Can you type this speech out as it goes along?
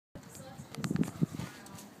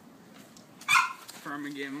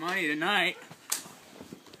Furman getting money tonight.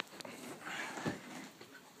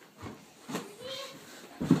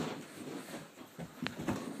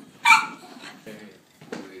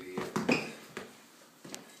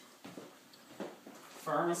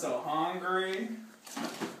 Furman's so hungry.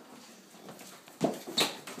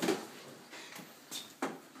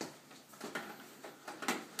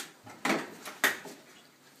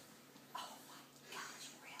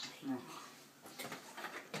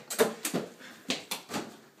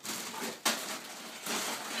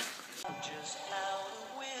 Just how to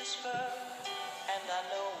whisper, and I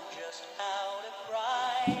know just how to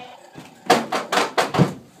cry.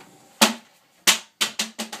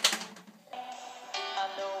 I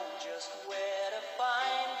know just where to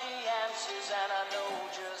find the answers, and I know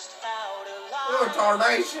just how to lie. Little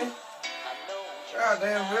tarnation. I know just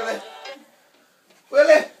Goddamn, Willie.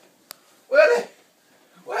 Willie. Willie.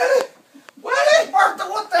 Willie. Willie. Bertha,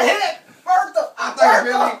 what the heck? Bertha. I think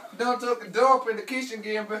Billy done took a dump in the kitchen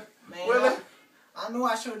again, but Man, Willie. I knew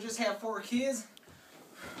I should have just had 4 kids.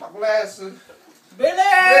 My glasses. Billy!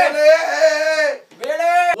 Billy.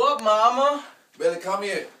 Billy! What, mama? Billy, come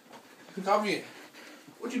here. Come here.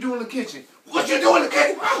 What you do in the kitchen? What you do in the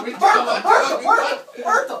kitchen? Bertha.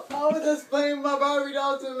 I was just playing my Barbie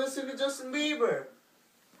dolls and listening to Justin Bieber.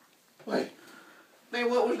 Wait. Man,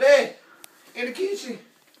 what was that? In the kitchen.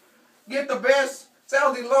 Get the best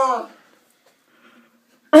sounding alarm.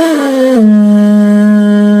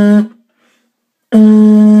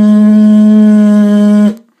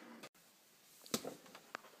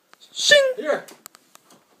 Shing! Here.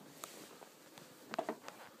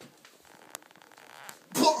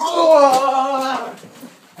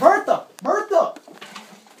 Bertha! Bertha!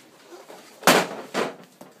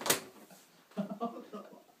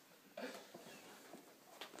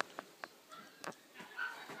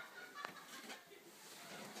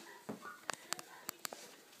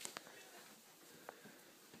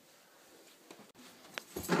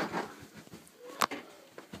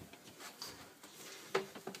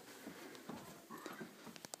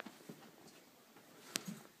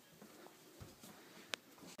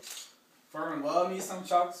 Furman love me some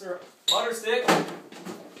chocolate syrup. Butter stick.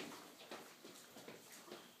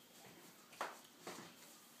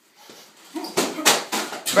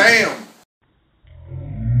 Bam.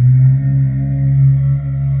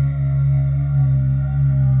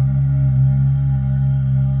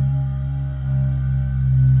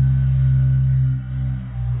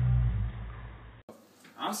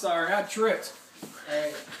 I'm sorry, I tripped.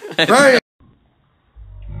 Hey. Bam.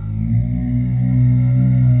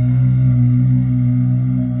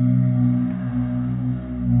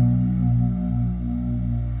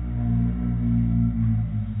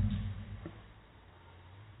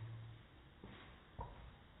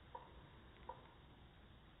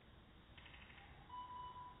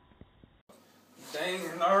 Dang,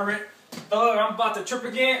 Norbert. Thug, I'm about to trip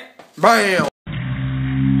again. Bam.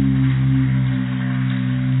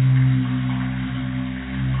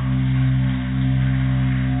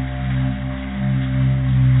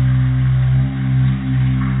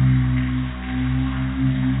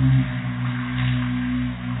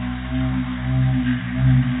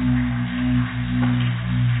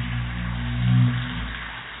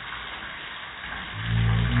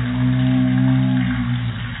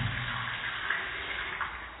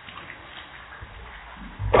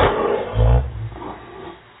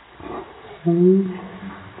 Are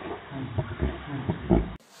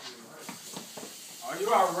you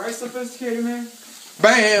alright, sophisticated man?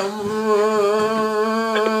 Bam.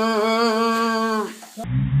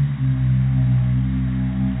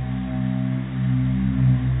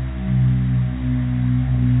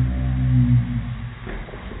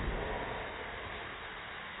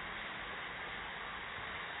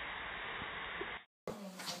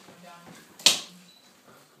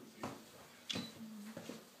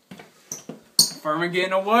 Furman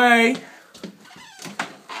getting away.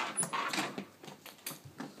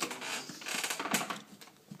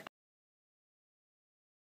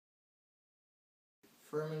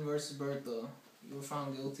 Furman versus Bertha. You were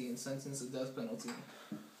found guilty and sentenced to death penalty.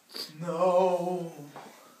 No.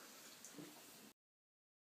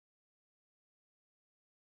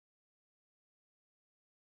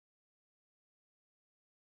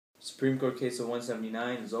 Supreme Court case of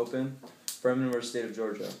 179 is open. Furman versus State of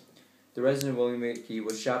Georgia. The resident of William Key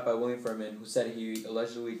was shot by William Furman, who said he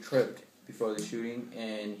allegedly tripped before the shooting,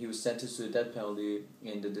 and he was sentenced to the death penalty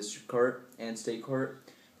in the district court and state court.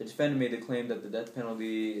 The defendant made the claim that the death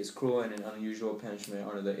penalty is cruel and an unusual punishment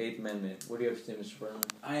under the 8th Amendment. What do you have to say, Mr. Furman?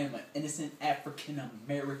 I am an innocent African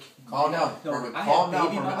American. Calm down, No, Furman. I Calm have down,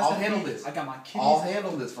 baby Furman. mamas I'll that handle feed. this. I got my kidneys. I'll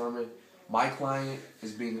handle this, Furman. My client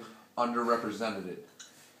is being underrepresented.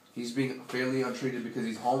 He's being fairly untreated because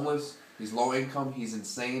he's homeless, he's low income, he's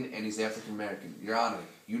insane, and he's African American. Your Honor,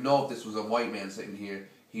 you know if this was a white man sitting here,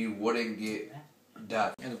 he wouldn't get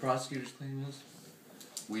death. And the prosecutor's claim is?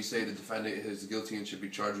 We say the defendant is guilty and should be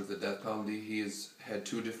charged with the death penalty. He has had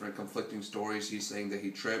two different conflicting stories. He's saying that he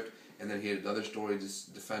tripped, and then he had another story. This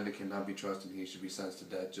defendant cannot be trusted. He should be sentenced to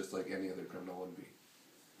death just like any other criminal would be.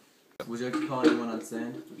 Would you like to call anyone on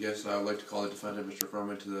stand? Yes, I would like to call the defendant, Mr.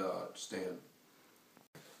 Furman, to the stand.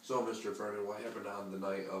 So, Mr. Furman, what happened on the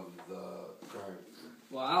night of the crime?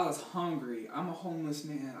 Well, I was hungry. I'm a homeless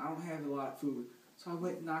man. I don't have a lot of food. So I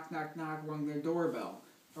went knock, knock, knock, rung their doorbell.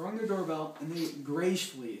 I rung their doorbell, and they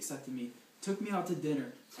graciously accepted me, took me out to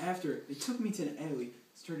dinner. After, they took me to an alley,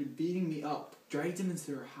 started beating me up, dragged him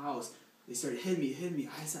into their house. They started hitting me.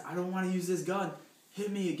 I said, I don't want to use this gun. Hit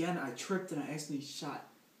me again. I tripped, and I accidentally shot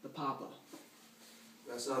the papa.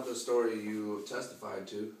 That's not the story you testified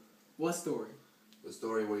to. What story? The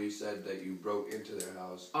story where you said that you broke into their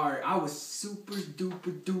house. Alright, I was super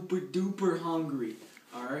duper duper duper hungry.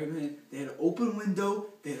 Alright, man. They had an open window.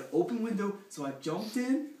 So I jumped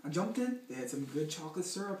in. They had some good chocolate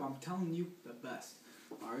syrup. I'm telling you, the best.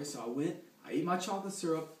 Alright, so I went. I ate my chocolate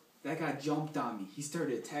syrup. That guy jumped on me. He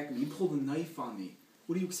started attacking me. He pulled a knife on me.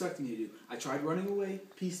 What do you expect me to do? I tried running away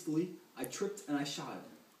peacefully. I tripped and I shot him.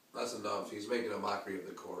 That's enough. He's making a mockery of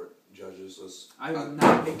the court, judges. I was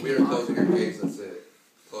not making We are closing your case. That's it.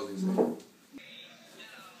 Closing statement.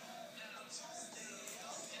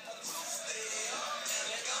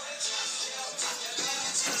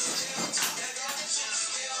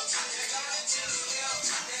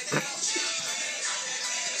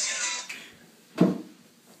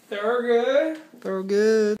 They're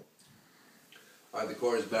good. Alright, the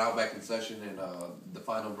court is now back in session, and the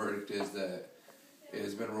final verdict is that it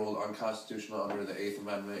has been ruled unconstitutional under the 8th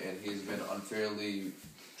Amendment, and he's been unfairly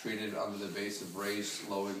treated under the base of race,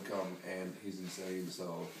 low income, and he's insane,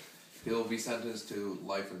 so he'll be sentenced to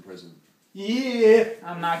life in prison. Yeah,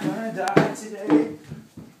 I'm not gonna die today.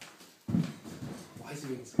 Why is he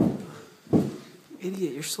being so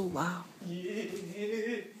Idiot, you're so loud. Yeah.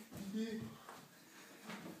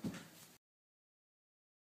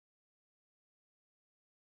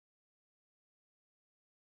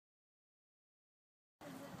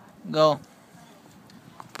 Go.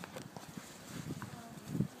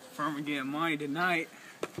 Furman getting money tonight.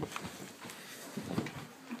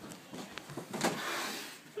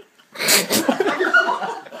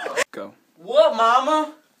 Go. What,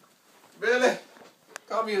 mama? Billy,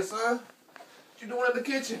 come here, son. What you doing in the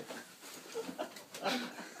kitchen?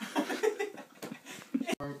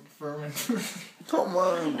 Furman. Come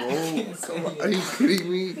on, bro. Come on. Are you kidding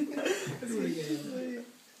me?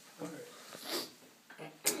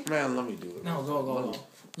 Man, let me do it. No, go.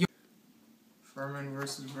 Furman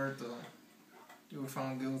versus Bertha. You were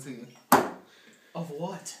found guilty. Of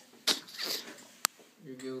what?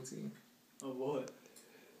 You're guilty. Of what?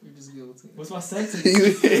 You're just guilty. What's my sentence?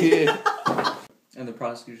 And the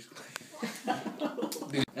prosecutor's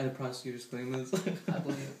claim. And the prosecutor's claim is. I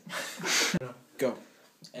believe it. Go.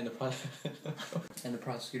 And the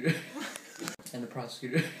prosecutor.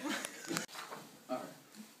 Alright.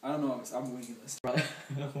 I don't know. I'm winging this.